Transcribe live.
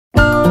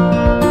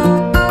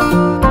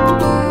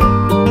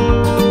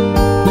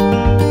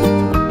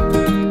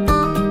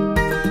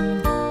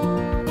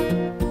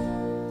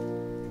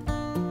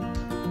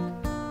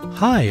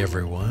Hi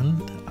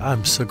everyone,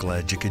 I'm so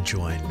glad you could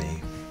join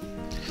me.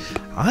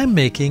 I'm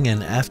making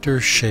an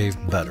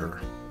aftershave butter.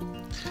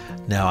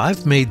 Now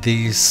I've made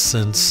these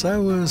since I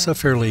was a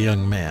fairly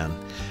young man.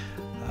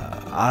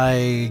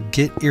 I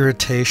get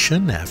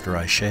irritation after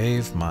I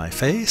shave my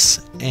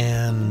face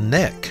and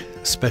neck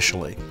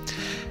especially.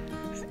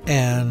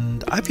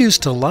 And I've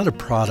used a lot of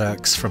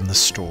products from the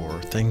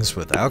store, things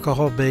with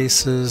alcohol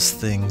bases,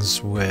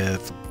 things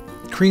with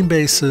cream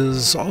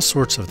bases, all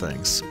sorts of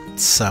things.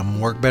 Some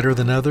work better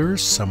than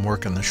others, some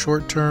work in the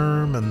short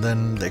term and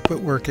then they quit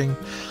working.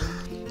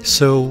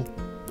 So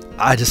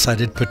I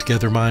decided to put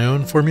together my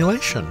own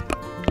formulation.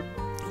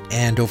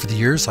 And over the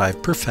years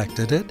I've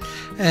perfected it,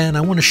 and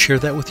I want to share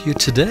that with you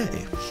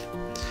today.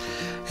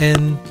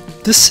 And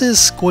this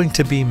is going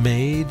to be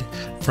made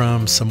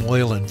from some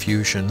oil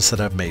infusions that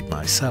I've made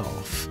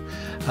myself.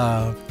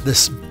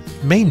 This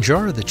main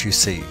jar that you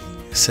see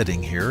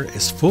sitting here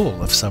is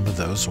full of some of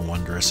those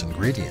wondrous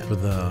ingredients. For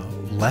the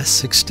last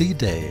 60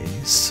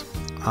 days,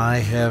 I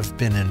have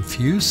been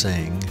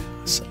infusing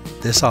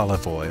this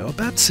olive oil,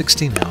 about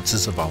 16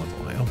 ounces of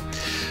olive oil,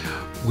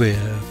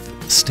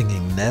 with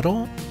stinging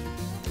nettle,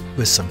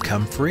 with some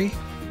comfrey,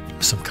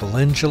 some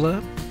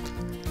calendula,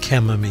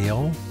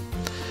 chamomile,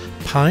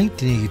 pine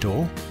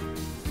needle,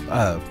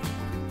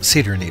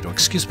 cedar needle,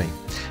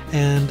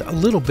 and a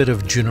little bit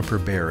of juniper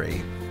berry,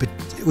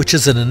 which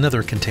is in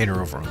another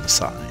container over on the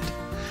side.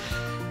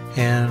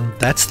 And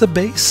that's the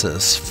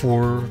basis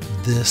for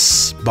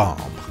this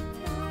balm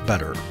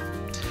butter.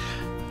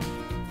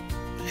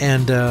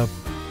 And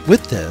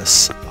with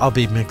this, I'll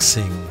be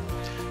mixing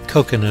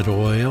coconut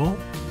oil,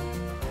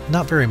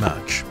 not very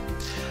much,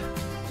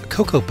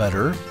 cocoa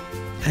butter,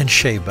 and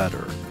shea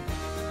butter.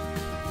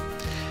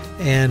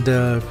 And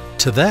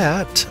to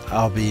that,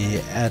 I'll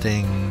be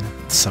adding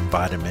some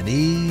vitamin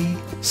E,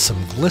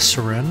 some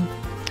glycerin,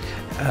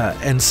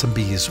 and some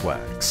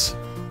beeswax.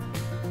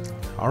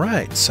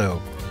 Alright,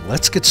 so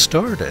let's get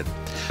started.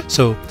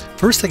 So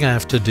first thing I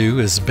have to do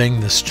is bang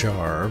this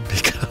jar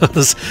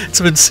because it's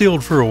been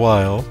sealed for a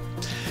while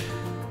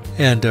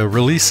and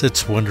release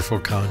its wonderful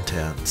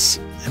contents.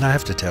 And I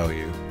have to tell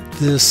you,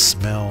 this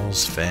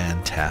smells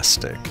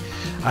fantastic.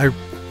 I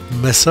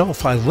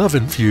love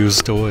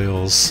infused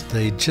oils.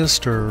 They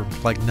just are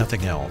like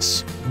nothing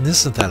else. And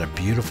isn't that a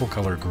beautiful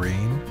color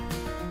green?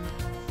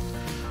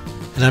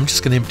 And I'm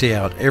just going to empty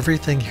out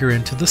everything here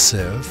into the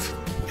sieve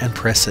and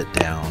press it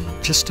down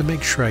just to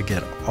make sure I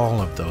get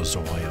all of those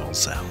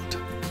oils out.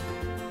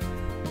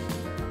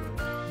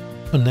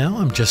 So now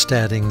I'm just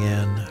adding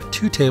in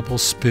 2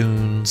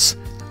 tablespoons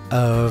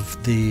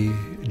of the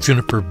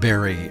juniper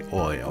berry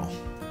oil.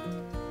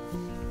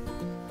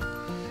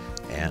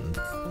 And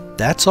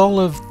that's all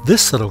of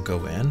this that'll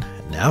go in.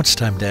 Now it's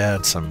time to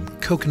add some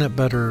coconut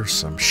butter,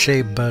 some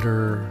shea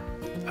butter,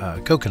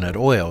 coconut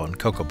oil and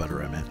cocoa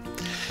butter I meant,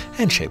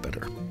 and shea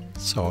butter.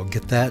 So I'll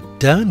get that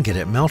done, get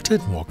it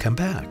melted, and we'll come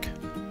back.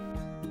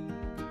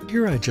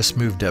 Here I just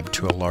moved up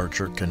to a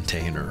larger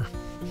container.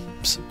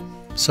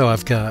 So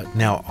I've got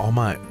now all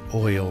my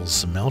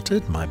oils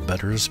melted, my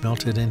butter's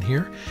melted in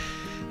here.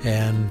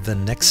 And the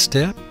next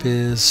step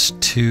is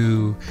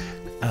to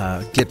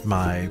get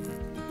my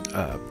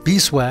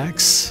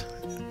beeswax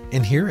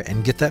in here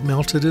and get that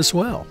melted as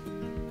well.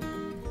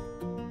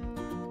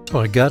 So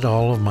I got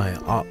all of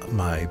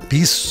my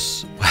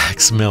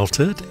beeswax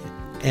melted,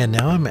 and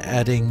now I'm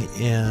adding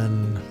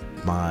in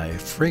my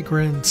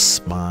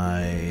fragrance,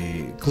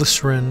 my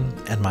glycerin,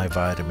 and my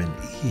vitamin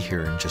E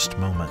here in just a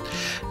moment.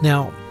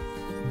 Now,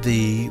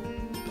 the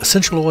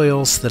essential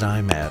oils that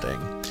I'm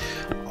adding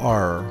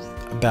are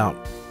about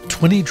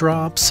 20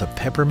 drops of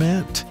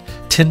peppermint,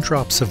 10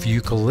 drops of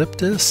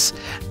eucalyptus,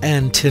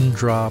 and 10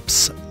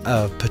 drops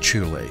of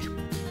patchouli.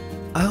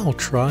 I'll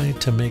try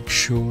to make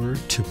sure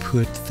to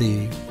put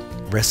the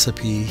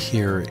recipe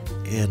here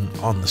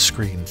on the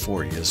screen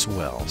for you as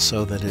well,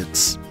 so that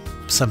it's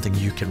something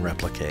you can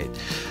replicate.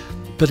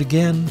 But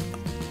again,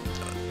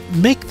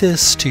 make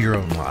this to your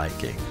own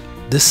liking.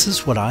 This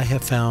is what I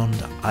have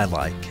found I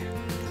like.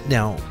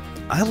 Now,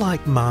 I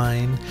like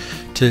mine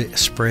to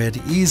spread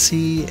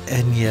easy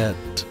and yet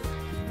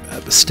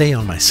stay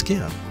on my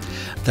skin.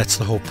 That's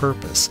the whole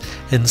purpose.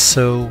 And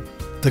so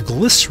the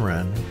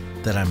glycerin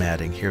that I'm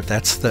adding here,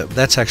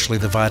 that's actually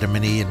the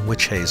vitamin E in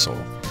witch hazel.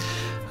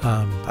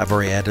 I've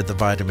already added the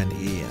vitamin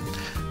E in.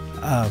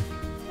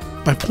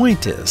 My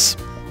point is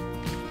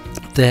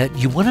that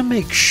you want to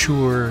make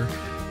sure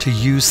to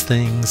use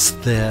things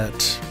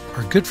that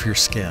are good for your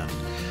skin.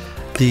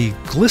 The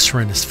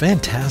glycerin is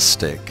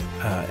fantastic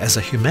as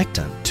a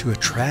humectant to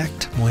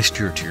attract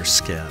moisture to your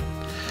skin.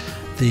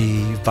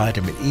 The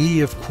vitamin E,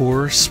 of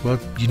course, well,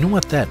 you know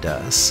what that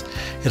does.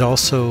 It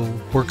also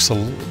works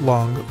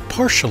along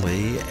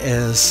partially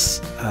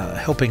as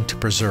helping to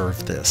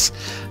preserve this.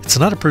 It's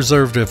not a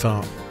preservative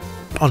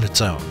on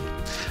its own,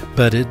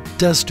 but it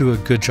does do a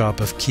good job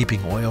of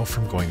keeping oil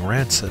from going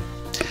rancid.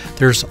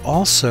 There's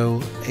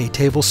also a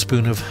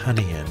tablespoon of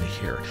honey in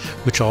here,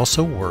 which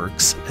also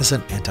works as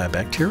an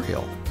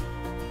antibacterial.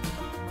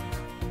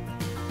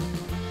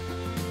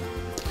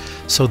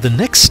 So the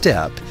next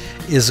step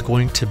is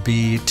going to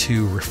be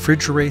to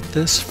refrigerate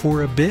this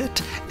for a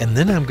bit, and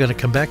then I'm going to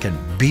come back and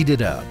beat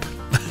it up.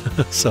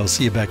 So I'll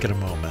see you back in a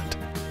moment.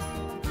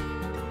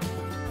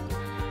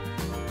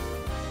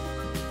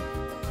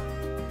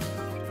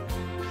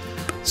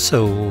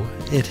 So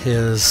it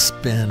has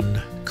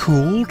been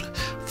cooled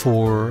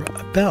for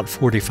about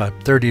 30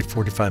 to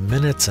 45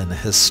 minutes and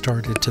has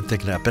started to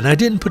thicken up. And I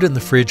didn't put it in the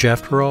fridge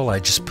after all, I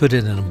just put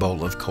it in a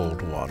bowl of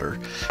cold water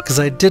because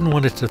I didn't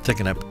want it to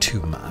thicken up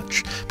too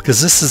much,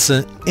 because this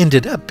is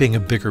ended up being a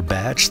bigger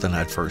batch than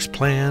I'd first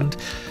planned,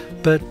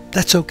 but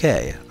that's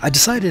okay. I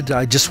decided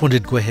I just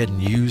wanted to go ahead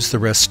and use the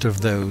rest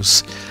of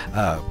those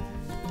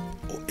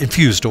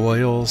infused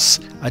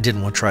oils. I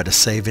didn't want to try to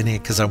save any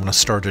because I want to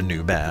start a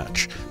new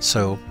batch.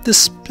 So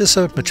this is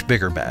a much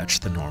bigger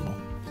batch than normal.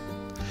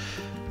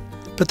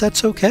 But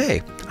that's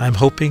okay. I'm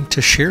hoping to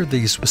share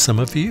these with some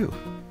of you.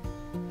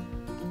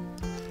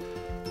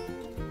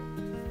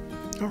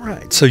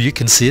 Alright, so you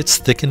can see it's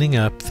thickening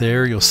up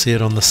there. You'll see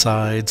it on the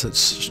sides. It's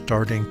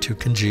starting to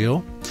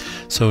congeal.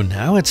 So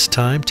now it's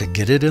time to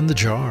get it in the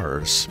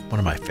jars. One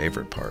of my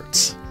favorite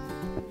parts.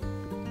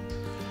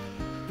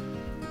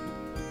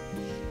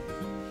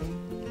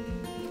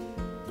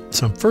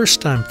 So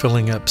first I'm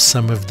filling up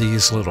some of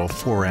these little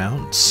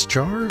 4-ounce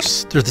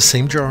jars. They're the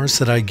same jars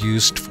that I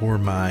used for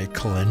my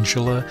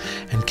Calendula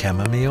and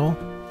Chamomile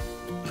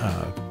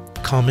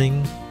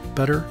calming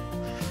butter,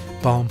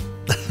 balm.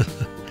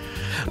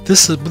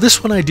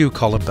 This one I do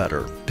call a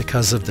butter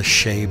because of the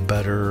Shea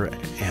butter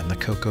and the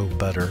cocoa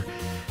butter.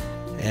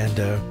 And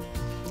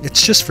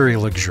it's just very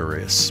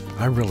luxurious.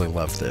 I really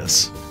love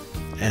this.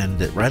 And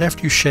right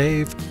after you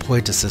shave,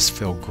 boy does this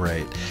feel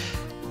great.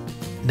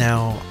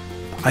 Now,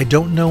 I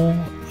don't know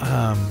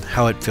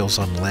how it feels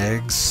on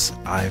legs.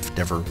 I've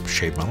never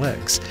shaved my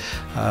legs.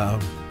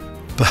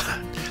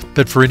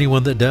 But for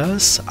anyone that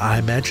does, I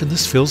imagine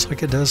this feels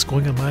like it does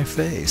going on my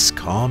face.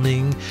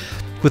 Calming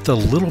with a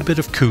little bit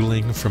of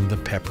cooling from the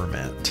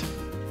peppermint.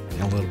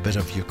 And a little bit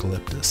of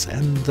eucalyptus.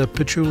 And the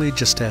patchouli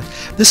just had...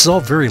 This is all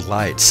very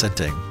light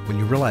scenting. When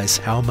you realize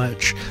how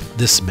much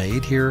this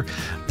made here,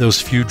 those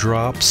few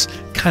drops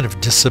kind of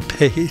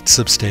dissipate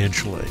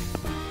substantially.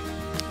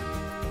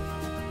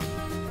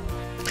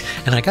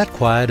 And I got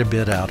quite a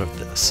bit out of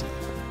this,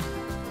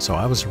 so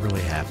I was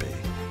really happy.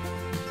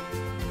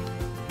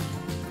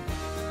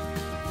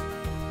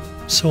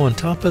 So on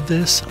top of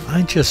this,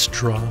 I just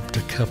dropped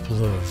a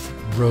couple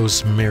of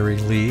rosemary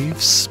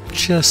leaves,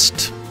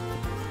 just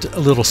a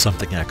little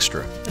something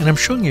extra. And I'm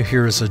showing you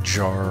here is a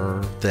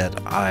jar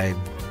that I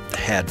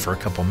had for a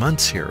couple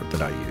months here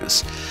that I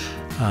use.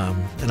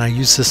 And I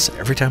use this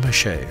every time I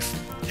shave.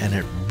 And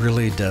it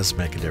really does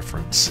make a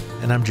difference.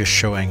 And I'm just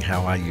showing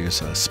how I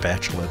use a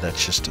spatula.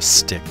 That's just a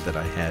stick that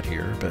I had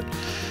here. But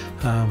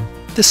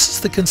this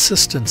is the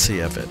consistency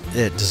of it.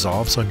 It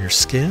dissolves on your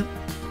skin.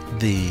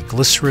 The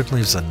glycerin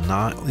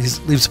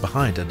leaves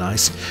behind a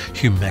nice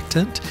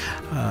humectant.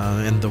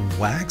 And the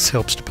wax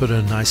helps to put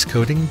a nice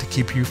coating to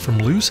keep you from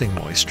losing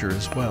moisture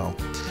as well.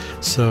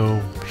 So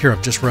here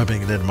I'm just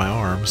rubbing it in my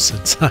arms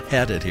since I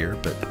had it here,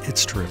 but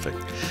it's terrific.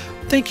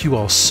 Thank you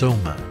all so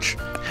much.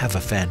 Have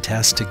a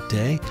fantastic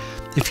day.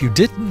 If you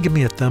didn't give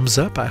me a thumbs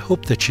up, I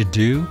hope that you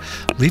do.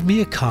 Leave me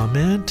a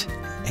comment,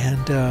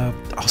 and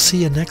I'll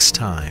see you next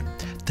time.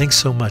 Thanks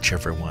so much,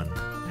 everyone.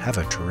 Have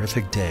a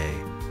terrific day.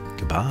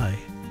 Goodbye.